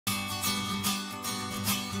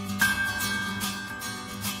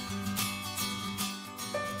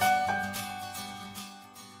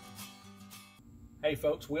Hey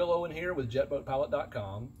folks, Will Owen here with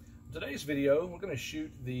JetBoatPilot.com. In today's video, we're going to shoot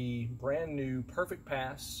the brand new Perfect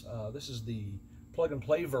Pass. This is the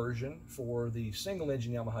plug-and-play version for the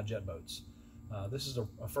single-engine Yamaha jet boats. This is a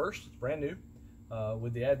first, it's brand new.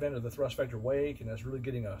 With the advent of the thrust vector wake, and that's really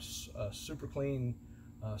getting a super clean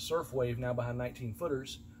surf wave now behind 19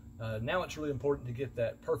 footers. Now it's really important to get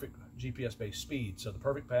that perfect GPS-based speed. So the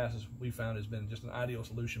Perfect Pass, as we found, has been just an ideal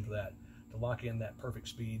solution for that, to lock in that perfect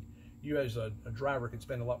speed. You as a driver can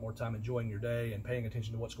spend a lot more time enjoying your day and paying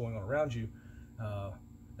attention to what's going on around you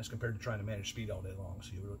as compared to trying to manage speed all day long.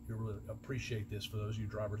 So you really appreciate this for those of you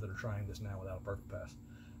drivers that are trying this now without a Perfect Pass.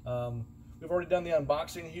 We've already done the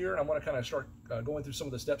unboxing here, and I want to kind of start going through some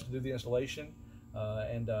of the steps to do the installation.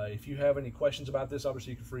 If you have any questions about this,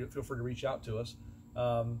 obviously you can feel free to reach out to us.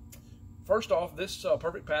 First off, this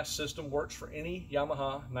Perfect Pass system works for any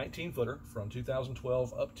Yamaha 19-footer from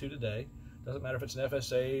 2012 up to today. Doesn't matter if it's an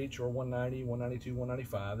FSH or 190, 192,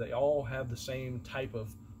 195. They all have the same type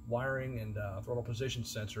of wiring and throttle position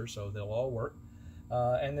sensor, so they'll all work.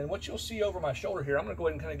 And then what you'll see over my shoulder here, I'm going to go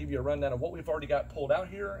ahead and kind of give you a rundown of what we've already got pulled out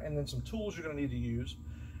here, and then some tools you're going to need to use.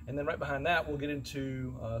 And then right behind that, we'll get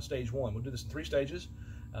into stage one. We'll do this in 3 stages,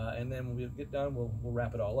 and then when we get done, we'll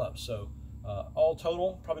wrap it all up. So all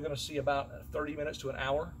total, probably going to see about 30 minutes to an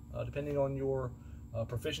hour, depending on your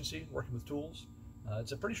proficiency working with tools.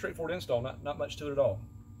 It's a pretty straightforward install, not much to it at all.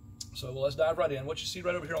 So let's dive right in. What you see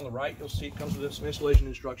right over here on the right, you'll see it comes with some installation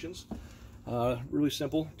instructions. Really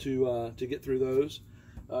simple to get through those.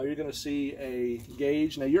 You're going to see a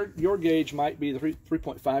gauge. Now your gauge might be the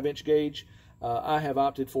 3.5-inch gauge. I have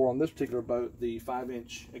opted for, on this particular boat, the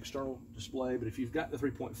 5-inch external display, but if you've got the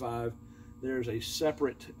 3.5, there's a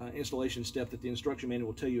separate installation step that the instruction manual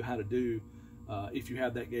will tell you how to do if you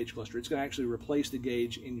have that gauge cluster. It's going to actually replace the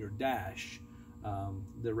gauge in your dash,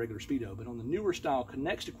 the regular Speedo. But on the newer style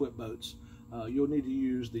Connect equipped boats, you'll need to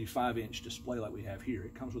use the 5-inch display like we have here.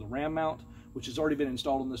 It comes with a ram mount, which has already been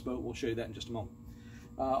installed on this boat. We'll show you that in just a moment.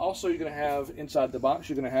 Also, you're going to have inside the box,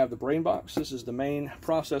 you're going to have the brain box. This is the main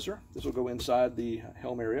processor. This will go inside the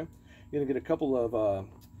helm area. You're going to get a couple of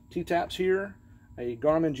T-taps here, a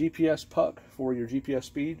Garmin GPS puck for your GPS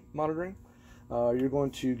speed monitoring. You're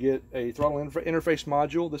going to get a throttle interface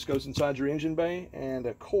module. This goes inside your engine bay, and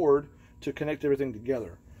a cord to connect everything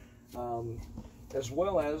together. As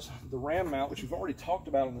well as the ram mount, which we've already talked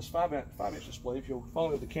about on this 5-inch display. If you'll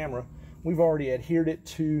follow the camera, we've already adhered it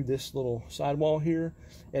to this little sidewall here.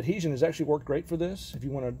 Adhesion has actually worked great for this. If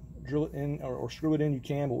you want to drill it in or screw it in, you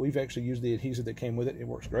can, but we've actually used the adhesive that came with it. It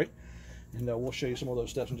works great. And we'll show you some of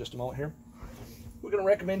those steps in just a moment here. We're going to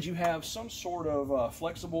recommend you have some sort of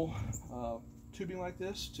flexible tubing like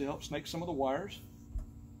this to help snake some of the wires.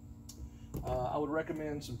 I would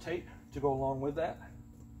recommend some tape to go along with that.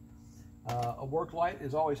 A work light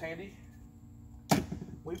is always handy.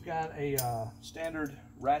 We've got a standard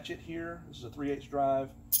ratchet here. This is a 3/8 drive,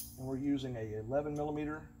 and we're using a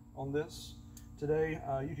 11mm on this. Today,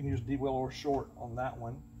 you can use deep well or short on that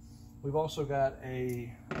one. We've also got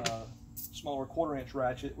a smaller 1/4-inch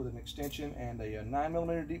ratchet with an extension and a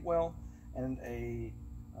 9mm deep well and a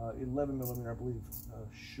 11mm, I believe,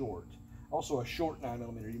 short. Also a short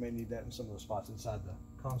 9mm. You may need that in some of the spots inside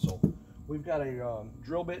the console. We've got a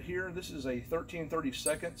drill bit here. This is a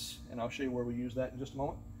 13/32, and I'll show you where we use that in just a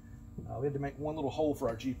moment. We had to make one little hole for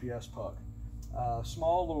our GPS puck.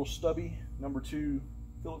 Small little stubby #2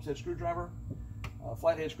 Phillips head screwdriver.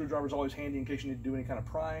 Flathead screwdriver is always handy in case you need to do any kind of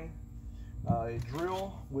prying. A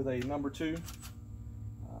drill with a #2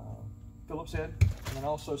 Phillips head, and then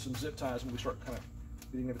also some zip ties when we start kind of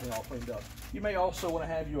getting everything all cleaned up. You may also want to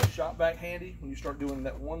have you a shop vac handy when you start doing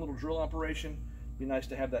that one little drill operation. Be nice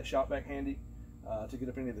to have that shop vac handy to get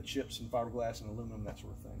up any of the chips and fiberglass and aluminum, that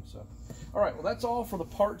sort of thing. So, all right, well, that's all for the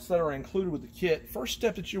parts that are included with the kit. First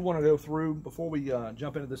step that you want to go through before we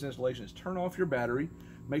jump into this installation is turn off your battery.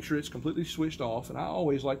 Make sure it's completely switched off, and I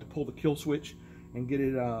always like to pull the kill switch and get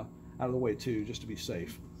it out of the way too, just to be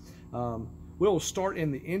safe. We'll start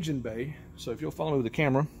in the engine bay. So if you'll follow the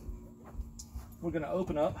camera, we're going to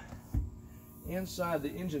open up inside the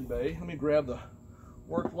engine bay. Let me grab the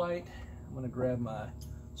work light. I'm going to grab my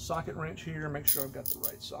socket wrench here, make sure I've got the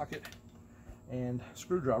right socket, and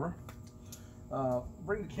screwdriver.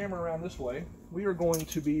 Bring the camera around this way. We are going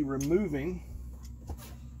to be removing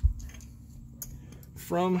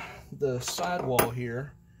from the sidewall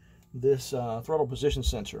here this throttle position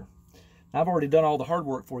sensor. Now, I've already done all the hard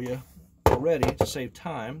work for you already to save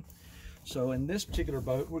time. So in this particular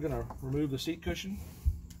boat, we're going to remove the seat cushion.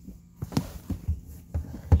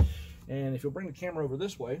 And if you'll bring the camera over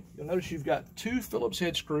this way, you'll notice you've got 2 Phillips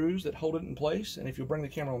head screws that hold it in place. And if you'll bring the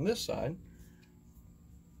camera on this side,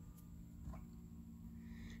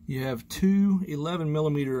 you have two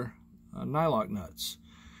 11mm nylock nuts.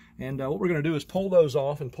 And what we're going to do is pull those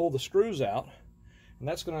off and pull the screws out. And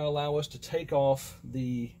that's going to allow us to take off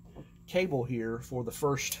the cable here for the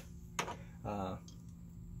first, and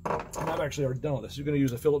I've actually already done all this. You're going to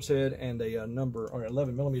use a Phillips head and a number, or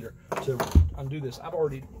 11mm to undo this. I've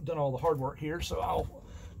already done all the hard work here, so I'll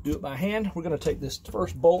do it by hand. We're going to take this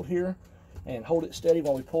first bolt here and hold it steady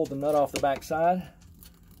while we pull the nut off the back side.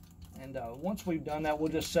 And once we've done that,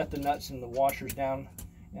 we'll just set the nuts and the washers down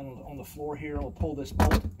and on the floor here. We'll pull this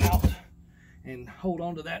bolt out and hold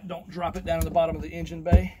on to that. Don't drop it down in the bottom of the engine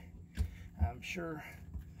bay. I'm sure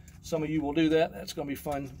some of you will do that. That's going to be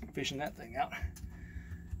fun fishing that thing out.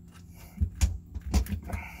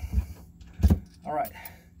 All right,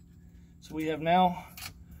 so we have now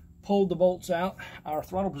pulled the bolts out. Our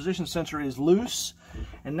throttle position sensor is loose.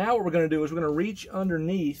 And now what we're going to do is we're going to reach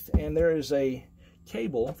underneath, and there is a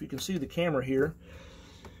cable. If you can see the camera here,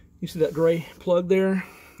 you see that gray plug there?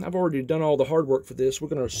 I've already done all the hard work for this. We're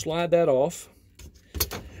going to slide that off.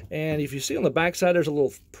 And if you see on the back side, there's a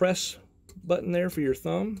little press button there for your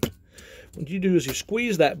thumb. What you do is you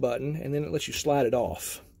squeeze that button, and then it lets you slide it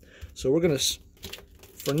off. So we're going to,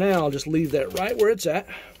 for now, just leave that right where it's at.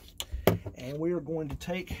 And we are going to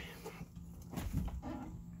take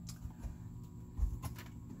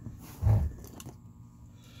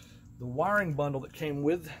the wiring bundle that came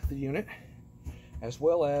with the unit, as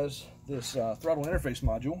well as this throttle interface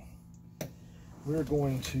module. We're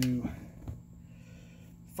going to,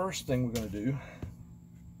 first thing we're going to do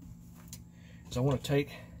is I want to take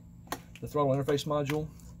the throttle interface module.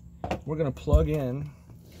 We're going to plug in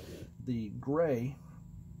the gray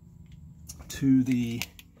to the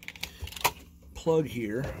plug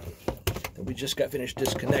here that we just got finished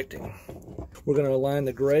disconnecting. We're going to align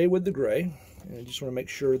the gray with the gray, and I just want to make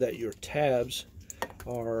sure that your tabs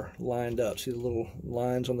are lined up. See the little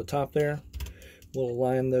lines on the top there? We'll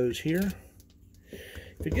align those here.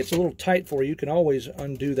 If it gets a little tight for you, you can always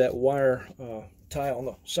undo that wire tie on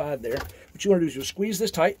the side there. What you want to do is you squeeze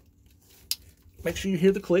this tight. Make sure you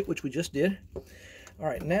hear the click, which we just did. All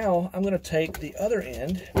right, now I'm going to take the other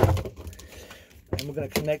end and we're going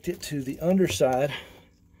to connect it to the underside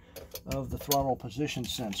of the throttle position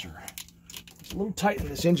sensor. It's a little tight in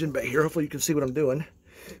this engine bay here. Hopefully you can see what I'm doing.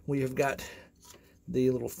 We have got the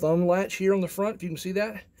little thumb latch here on the front, if you can see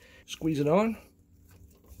that. Squeeze it on.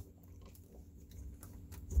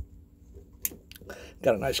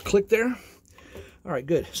 Got a nice click there. All right,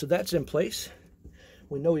 good. So that's in place.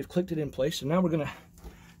 We know we've clicked it in place. So now we're going to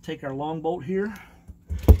take our long bolt here,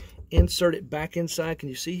 insert it back inside. Can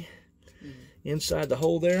you see? Inside the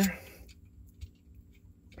hole there.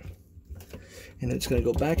 And it's going to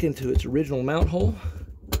go back into its original mount hole.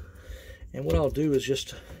 And what I'll do is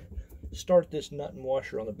just start this nut and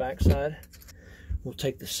washer on the back side. We'll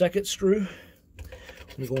take the second screw.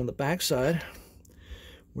 We'll go on the back side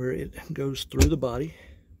where it goes through the body.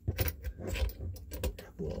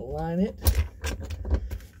 We'll align it.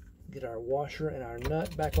 Get our washer and our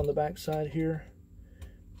nut back on the back side here.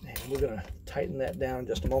 And we're going to tighten that down in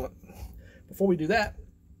just a moment. Before we do that,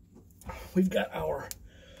 we've got our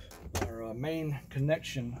main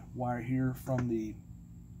connection wire here from the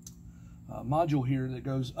module here that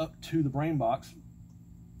goes up to the brain box.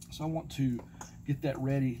 So I want to get that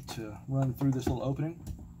ready to run through this little opening.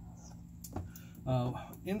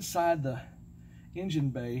 Inside the engine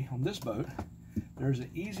bay on this boat, there's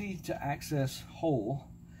an easy to access hole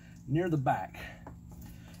near the back.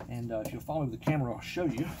 And if you'll follow the camera, I'll show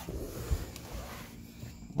you.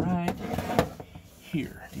 Right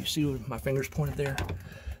here. Do you see what my finger's pointed there?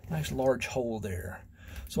 Nice large hole there.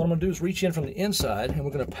 So what I'm going to do is reach in from the inside, and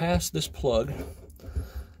we're going to pass this plug.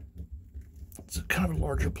 It's a kind of a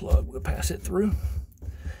larger plug. We'll pass it through.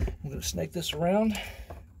 I'm going to snake this around.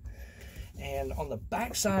 And on the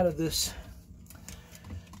back side of this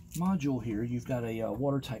module here, you've got a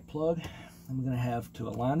watertight plug. And we're going to have to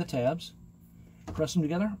align the tabs, press them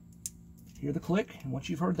together, hear the click, and once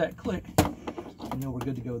you've heard that click, you know we're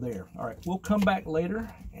good to go there. All right, we'll come back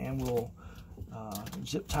later and we'll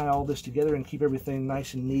zip tie all this together and keep everything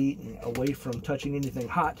nice and neat and away from touching anything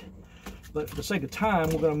hot. But for the sake of time,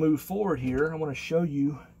 we're going to move forward here. I want to show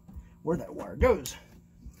you where that wire goes.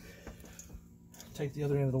 Take the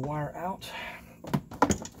other end of the wire out.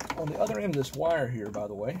 On the other end of this wire here, by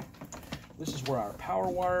the way, this is where our power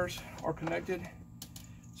wires are connected.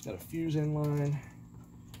 It's got a fuse in line.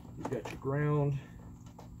 You've got your ground.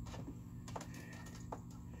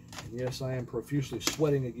 And yes, I am profusely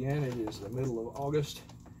sweating again. It is the middle of August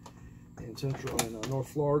in Central and North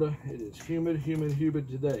Florida. It is humid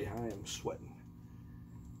today. I am sweating.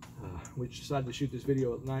 We decided to shoot this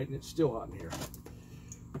video at night, and it's still hot in here.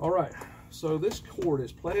 All right, so this cord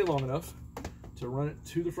is plenty long enough to run it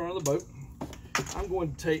to the front of the boat. I'm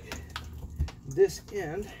going to take this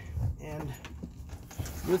end, and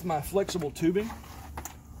with my flexible tubing,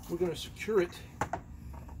 we're going to secure it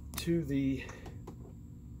to the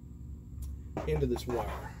end of this wire.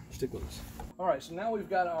 Stick with us. All right, so now we've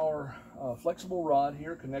got our flexible rod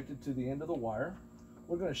here connected to the end of the wire.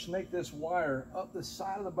 We're going to snake this wire up the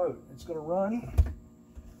side of the boat. It's going to run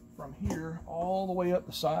from here all the way up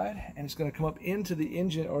the side, and it's going to come up into the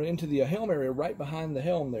engine, or into the helm area right behind the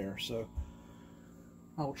helm there. So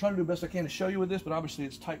I will try to do the best I can to show you with this, but obviously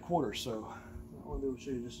it's tight quarters, so I want to be able to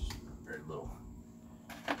show you just very little.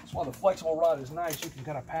 That's why the flexible rod is nice. You can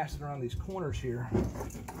kind of pass it around these corners here.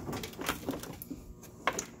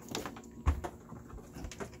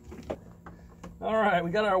 All right,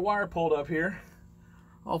 we got our wire pulled up here.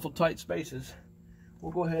 Awful tight spaces.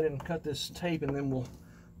 We'll go ahead and cut this tape, and then we'll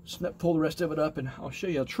pull the rest of it up, and I'll show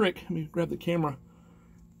you a trick. Let me grab the camera.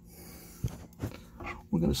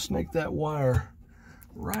 We're going to snake that wire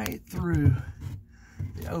right through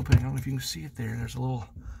the opening. I don't know if you can see it there. There's a little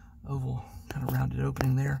oval kind of rounded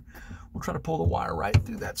opening there. We'll try to pull the wire right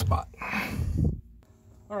through that spot.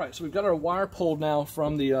 All right, so we've got our wire pulled now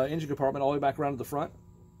from the engine compartment all the way back around to the front.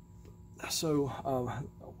 So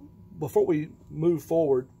before we move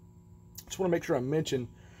forward, just want to make sure I mention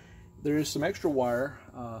there is some extra wire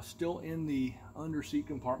still in the underseat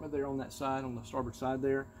compartment there on that side, on the starboard side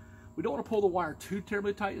there. We don't want to pull the wire too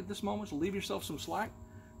terribly tight at this moment, so leave yourself some slack,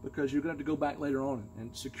 because you're going to have to go back later on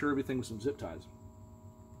and secure everything with some zip ties.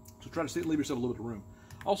 So try to leave yourself a little bit of room.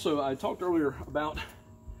 Also, I talked earlier about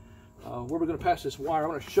where we're going to pass this wire. I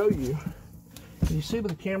want to show you. Can you see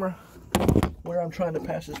with the camera where I'm trying to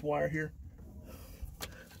pass this wire here? I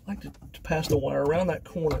like to pass the wire around that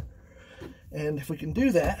corner. And if we can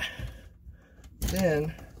do that,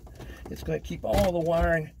 then it's going to keep all the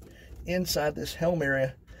wiring inside this helm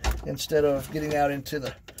area instead of getting out into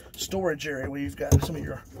the storage area where you've got some of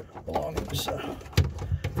your belongings. So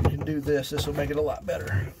if you can do this, this will make it a lot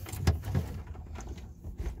better.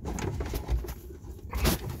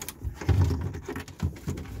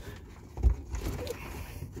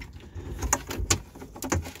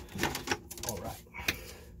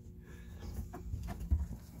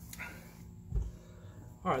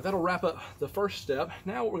 All right, that'll wrap up the first step.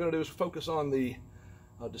 Now what we're going to do is focus on the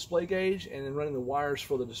display gauge and then running the wires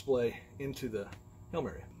for the display into the helm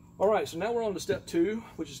area. All right, so now we're on to step 2,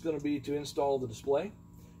 which is going to be to install the display.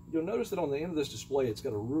 You'll notice that on the end of this display, it's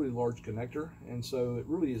got a really large connector, and so it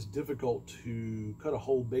really is difficult to cut a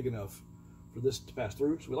hole big enough for this to pass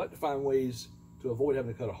through. So we like to find ways to avoid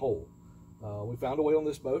having to cut a hole. We found a way on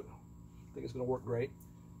this boat. I think it's going to work great.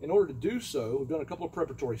 In order to do so, we've done a couple of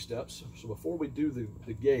preparatory steps. So before we do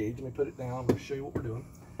the gauge, let me put it down. I'm going to show you what we're doing.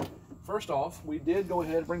 First off, we did go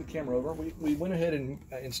ahead and bring the camera over. We went ahead and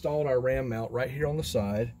installed our ram mount right here on the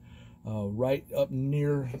side, right up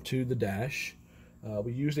near to the dash.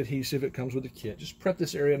 We used adhesive. It comes with the kit. Just prep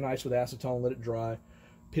this area nice with acetone, let it dry,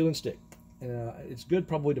 peel and stick. It's good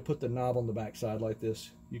probably to put the knob on the back side like this.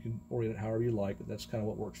 You can orient it however you like, but that's kind of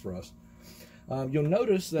what works for us. You'll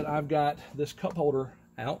notice that I've got this cup holder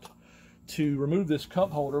out. To remove this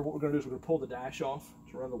cup holder, what we're going to do is we're going to pull the dash off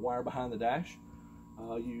to run the wire behind the dash.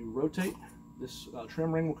 You rotate, this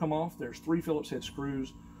trim ring will come off. There's 3 Phillips head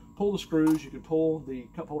screws. Pull the screws. You can pull the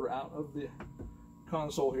cup holder out of the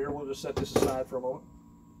console here. We'll just set this aside for a moment.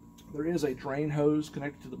 There is a drain hose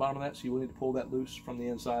connected to the bottom of that, so you will need to pull that loose from the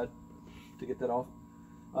inside to get that off.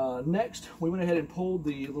 Next, we went ahead and pulled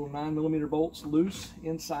the little 9mm bolts loose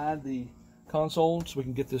inside the console so we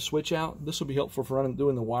can get this switch out. This will be helpful for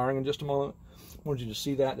doing the wiring in just a moment. I wanted you to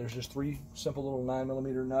see that. There's just 3 simple little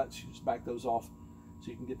 9mm nuts. You just back those off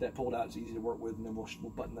so you can get that pulled out. It's easy to work with, and then we'll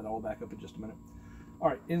button that all back up in just a minute. All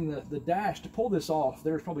right, in the dash, to pull this off,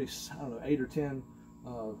 there's probably, I don't know, 8 or 10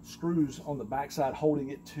 screws on the back side holding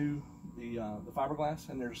it to the fiberglass,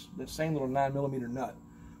 and there's the same little 9mm nut.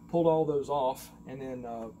 Pulled all those off, and then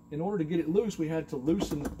in order to get it loose, we had to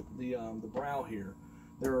loosen the brow here.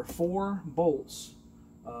 There are 4 bolts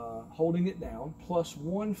holding it down, plus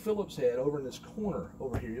 1 Phillips head over in this corner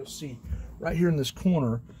over here. You'll see right here in this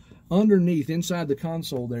corner, underneath, inside the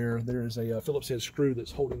console there is a Phillips head screw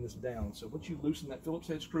that's holding this down. So once you loosen that Phillips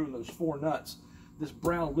head screw and those 4 nuts, this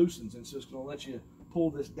brow loosens, and so it's going to let you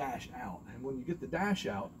pull this dash out. And when you get the dash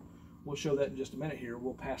out, we'll show that in just a minute here.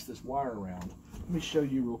 We'll pass this wire around. Let me show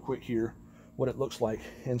you real quick here what it looks like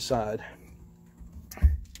inside.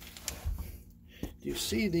 You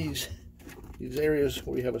see these areas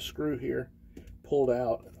where we have a screw here pulled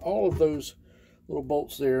out. All of those little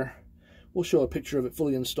bolts there, we'll show a picture of it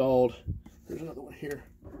fully installed. There's another one here.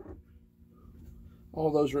 All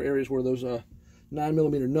those are areas where those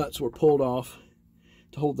 9mm nuts were pulled off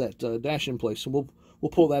to hold that dash in place. So we'll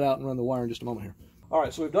pull that out and run the wire in just a moment here. All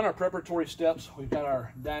right, so we've done our preparatory steps. We've got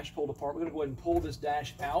our dash pulled apart. We're going to go ahead and pull this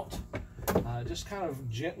dash out. Just kind of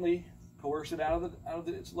gently coerce it out of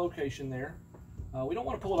its location there. We don't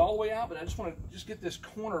want to pull it all the way out, but I just want to get this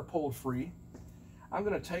corner pulled free. I'm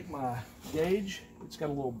going to take my gauge. It's got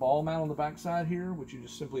a little ball mount on the back side here, which you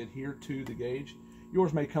just simply adhere to the gauge.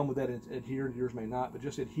 Yours may come with that adhered, yours may not, but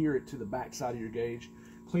just adhere it to the back side of your gauge.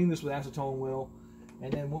 Clean this with acetone well,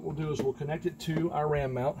 and then what we'll do is we'll connect it to our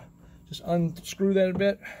ram mount. Just unscrew that a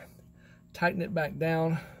bit, tighten it back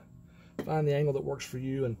down, find the angle that works for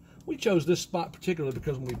you. And we chose this spot particularly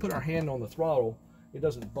because when we put our hand on the throttle, it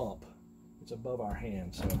doesn't bump. It's above our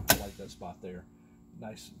hand, so I like that spot there.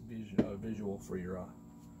 Nice visual for your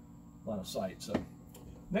line of sight. So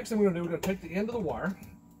next thing we're going to do, we're going to take the end of the wire.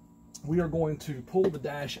 We are going to pull the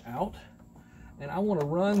dash out, and I want to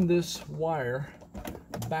run this wire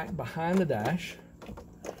back behind the dash.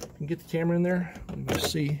 You can get the camera in there. You can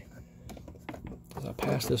see as I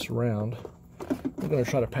pass this around, we're going to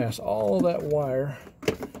try to pass all that wire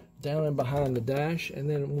down and behind the dash, and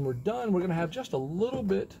then when we're done, we're going to have just a little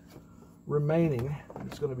bit remaining.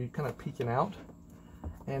 It's going to be kind of peeking out,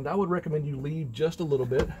 and I would recommend you leave just a little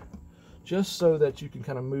bit, just so that you can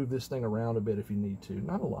kind of move this thing around a bit if you need to.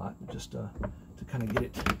 Not a lot, just to kind of get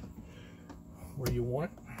it where you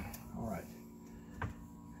want it. All right.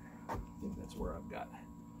 I think that's where I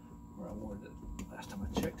wanted it last time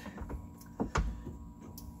I checked.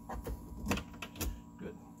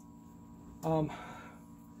 Good.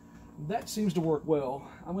 That seems to work well.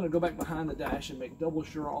 I'm going to go back behind the dash and make double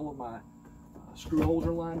sure all of my screw holes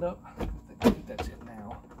are lined up. I think that's it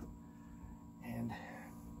now. And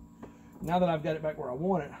now that I've got it back where I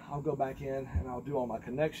want it, I'll go back in and I'll do all my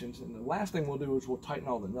connections. And the last thing we'll do is we'll tighten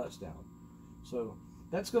all the nuts down. So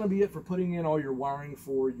that's going to be it for putting in all your wiring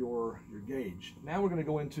for your gauge. Now we're going to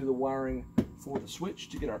go into the wiring for the switch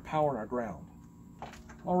to get our power and our ground.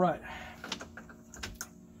 All right.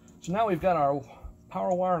 So now we've got our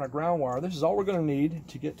power wire and our ground wire. This is all we're going to need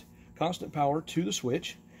to get constant power to the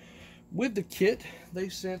switch. With the kit, they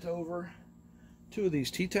sent over 2 of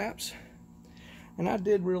these T-taps. And I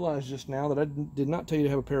did realize just now that I did not tell you to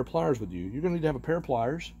have a pair of pliers with you. You're going to need to have a pair of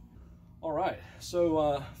pliers. All right,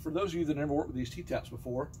 so for those of you that never worked with these T-taps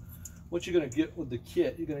before, what you're going to get with the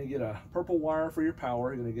kit, you're going to get a purple wire for your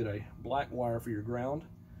power, you're going to get a black wire for your ground.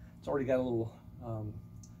 It's already got a little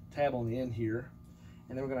tab on the end here.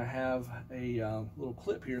 And then we're going to have a little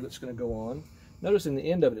clip here that's going to go on. Notice in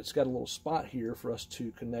the end of it, it's got a little spot here for us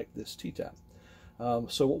to connect this T-tap.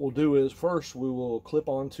 So what we'll do is first we will clip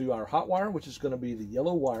onto our hot wire, which is going to be the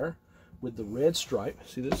yellow wire with the red stripe.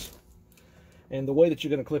 See this? And the way that you're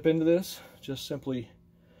going to clip into this, just simply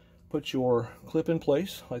put your clip in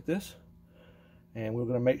place like this. And we're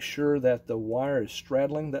going to make sure that the wire is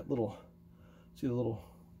straddling that little, see the little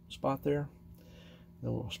spot there? The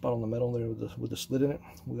little spot on the metal there with the slit in it.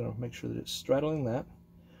 We're going to make sure that it's straddling that.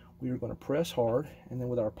 We are going to press hard, and then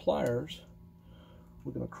with our pliers,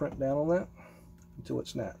 we're going to crimp down on that until it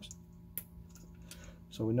snaps.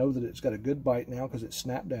 So we know that it's got a good bite now because it's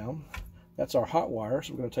snapped down. That's our hot wire,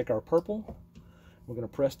 so we're going to take our purple. We're going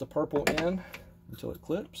to press the purple in until it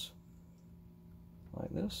clips, like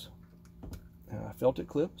this. And I felt it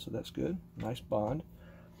clip, so that's good. Nice bond,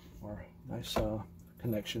 or nice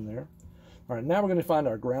connection there. All right, now we're going to find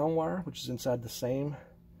our ground wire, which is inside the same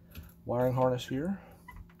wiring harness here.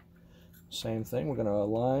 Same thing, we're going to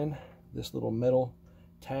align this little metal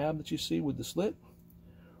tab that you see with the slit.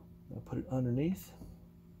 I'm going to put it underneath.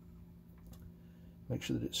 Make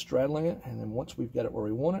sure that it's straddling it, and then once we've got it where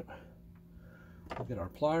we want it, we'll get our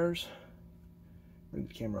pliers. Bring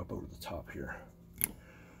the camera up over the top here.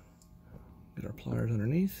 Get our pliers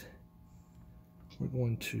underneath. We're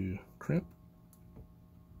going to crimp.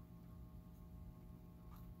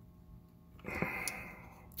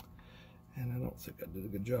 And I don't think I did a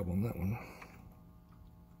good job on that one.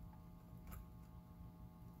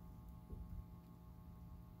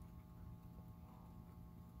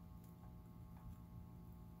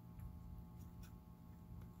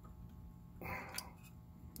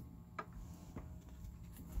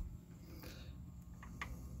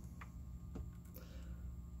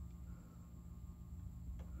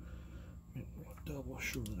 Double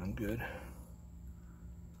sure that I'm good.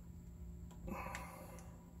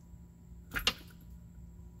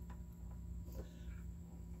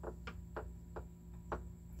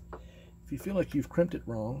 If you feel like you've crimped it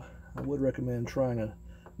wrong, I would recommend trying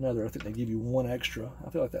another. I think they give you one extra. I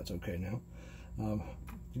feel like that's okay now.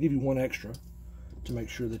 They give you one extra to make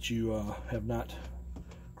sure that you have not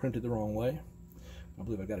crimped it the wrong way. I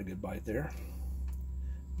believe I got a good bite there.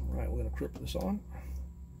 All right, we're going to clip this on.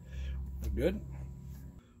 We're good.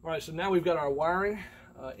 All right, so now we've got our wiring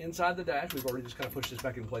inside the dash. We've already just kind of pushed this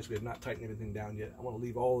back in place. We have not tightened everything down yet. I want to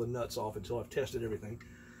leave all the nuts off until I've tested everything.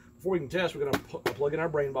 Before we can test, we're going to plug in our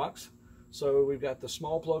brain box. So we've got the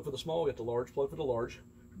small plug for the small, we've got the large plug for the large.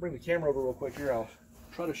 Bring the camera over real quick here. I'll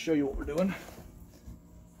try to show you what we're doing.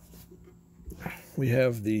 We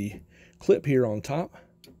have the clip here on top.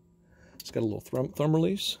 It's got a little thumb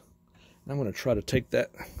release. I'm going to try to take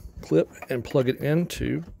that clip and plug it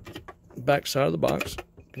into the back side of the box.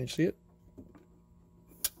 Can you see it?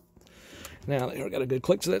 Now, we got a good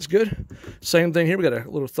click, so that's good. Same thing here. We got a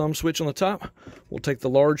little thumb switch on the top. We'll take the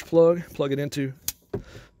large plug it into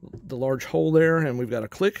the large hole there, and we've got a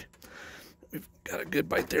click. We've got a good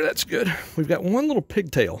bite there. That's good. We've got one little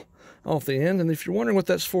pigtail off the end, and if you're wondering what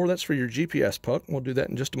that's for your GPS puck. We'll do that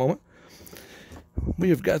in just a moment. We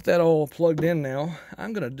have got that all plugged in now.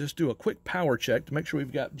 I'm going to just do a quick power check to make sure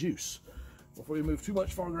we've got juice before we move too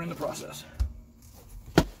much farther in the process.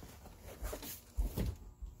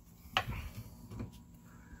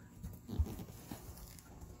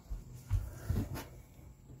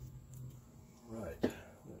 Right, I'm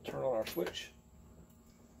going to turn on our switch.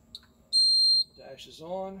 Dash is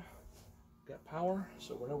on. Got power,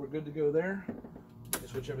 so we know we're good to go there.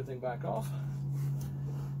 Switch everything back off.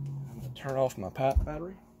 Turn off my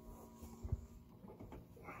battery.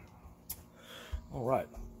 All right.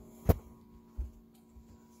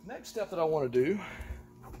 Next step that I want to do,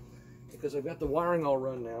 because I've got the wiring all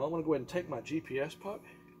run now, I'm going to go ahead and take my GPS puck,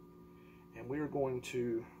 and we are going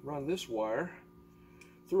to run this wire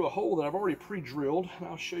through a hole that I've already pre-drilled, and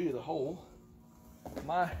I'll show you the hole.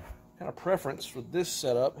 My kind of preference for this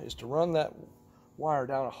setup is to run that wire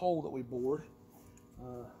down a hole that we bored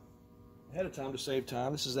ahead of time to save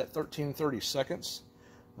time. This is that 13/32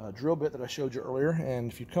 drill bit that I showed you earlier, and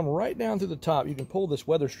if you come right down through the top, you can pull this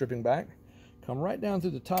weather stripping back, come right down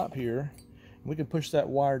through the top here, and we can push that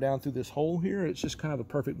wire down through this hole here. It's just kind of a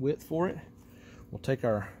perfect width for it. We'll take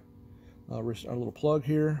our little plug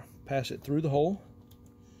here, pass it through the hole.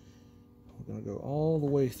 We're going to go all the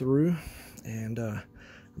way through, and I'm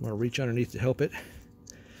going to reach underneath to help it,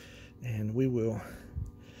 and we will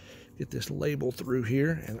get this label through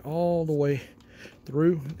here and all the way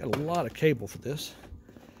through. Got a lot of cable for this.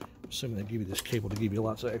 Assuming they give you this cable to give you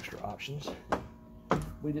lots of extra options.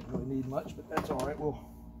 We didn't really need much, but that's all right. We'll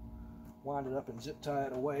wind it up and zip tie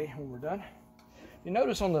it away when we're done. You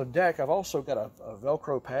notice on the deck, I've also got a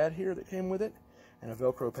Velcro pad here that came with it, and a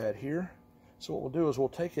Velcro pad here. So what we'll do is we'll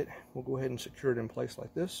take it, we'll go ahead and secure it in place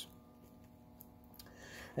like this.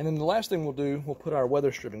 And then the last thing we'll do, we'll put our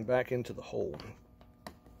weather stripping back into the hole.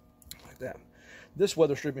 That. This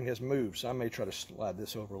weather stripping has moved, so I may try to slide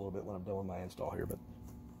this over a little bit when I'm done with my install here, but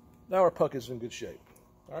now our puck is in good shape.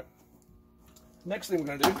 All right. Next thing we're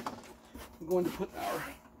going to do, we're going to put our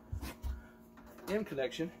end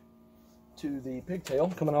connection to the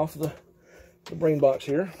pigtail coming off the brain box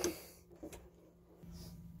here.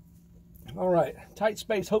 All right, tight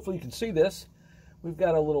space. Hopefully you can see this. We've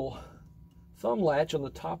got a little thumb latch on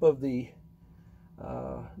the top of the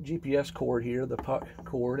GPS cord here, the puck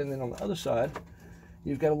cord, and then on the other side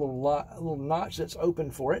you've got a little notch that's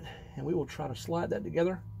open for it, and we will try to slide that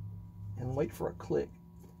together and wait for a click.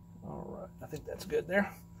 All right, I think that's good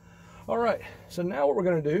there. All right, so now what we're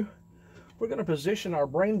going to do, we're going to position our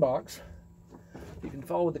brain box. You can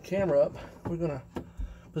follow the camera up. We're going to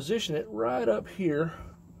position it right up here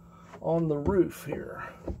on the roof here.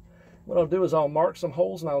 What I'll do is I'll mark some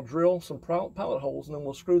holes and I'll drill some pilot holes, and then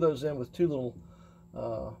we'll screw those in with two little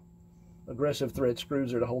aggressive thread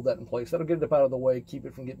screws there to hold that in place. That'll get it up out of the way, keep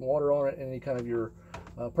it from getting water on it, and any kind of your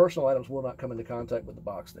personal items will not come into contact with the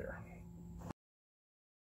box there.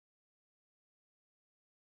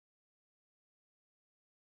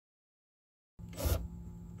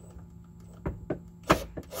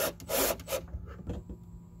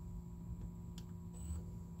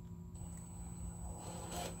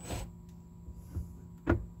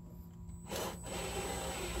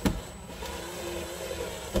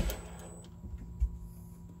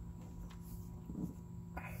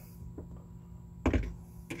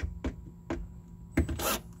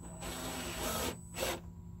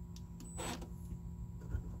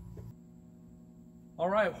 All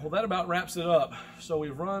right, well that about wraps it up. So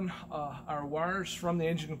we've run our wires from the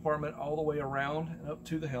engine compartment all the way around and up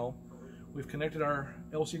to the helm. We've connected our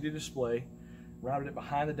LCD display, routed it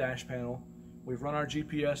behind the dash panel. We've run our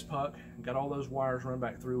GPS puck, got all those wires run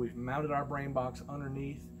back through. We've mounted our brain box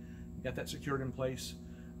underneath, got that secured in place.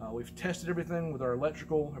 We've tested everything with our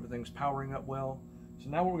electrical, everything's powering up well. So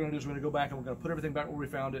now what we're going to do is we're going to go back and we're going to put everything back where we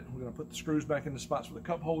found it. We're going to put the screws back in the spots for the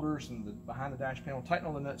cup holders and behind the dash panel, tighten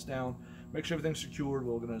all the nuts down, make sure everything's secured.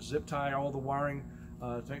 We're going to zip tie all the wiring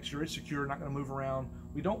to make sure it's secure, not going to move around.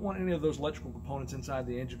 We don't want any of those electrical components inside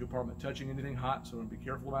the engine compartment touching anything hot, so we're going to be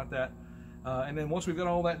careful about that. And then once we've got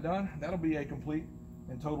all that done, that'll be a complete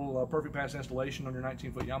and total Perfect Pass installation on your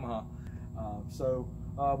 19-foot Yamaha.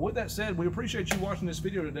 With that said, we appreciate you watching this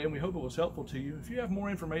video today, and we hope it was helpful to you. If you have more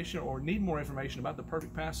information or need more information about the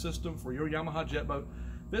Perfect Pass system for your Yamaha jet boat,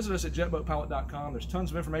 visit us at JetBoatPilot.com. There's tons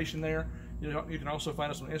of information there. You can also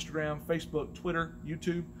find us on Instagram, Facebook, Twitter,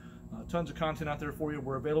 YouTube. Tons of content out there for you.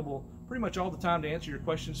 We're available pretty much all the time to answer your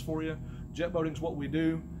questions for you. Jet boating is what we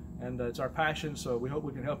do, and it's our passion, so we hope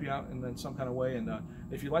we can help you out in some kind of way. And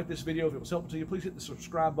if you like this video, if it was helpful to you, please hit the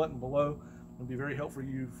subscribe button below. It'll be very helpful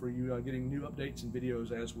for you getting new updates and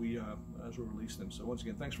videos as we release them. So once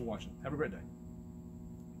again, thanks for watching. Have a great day.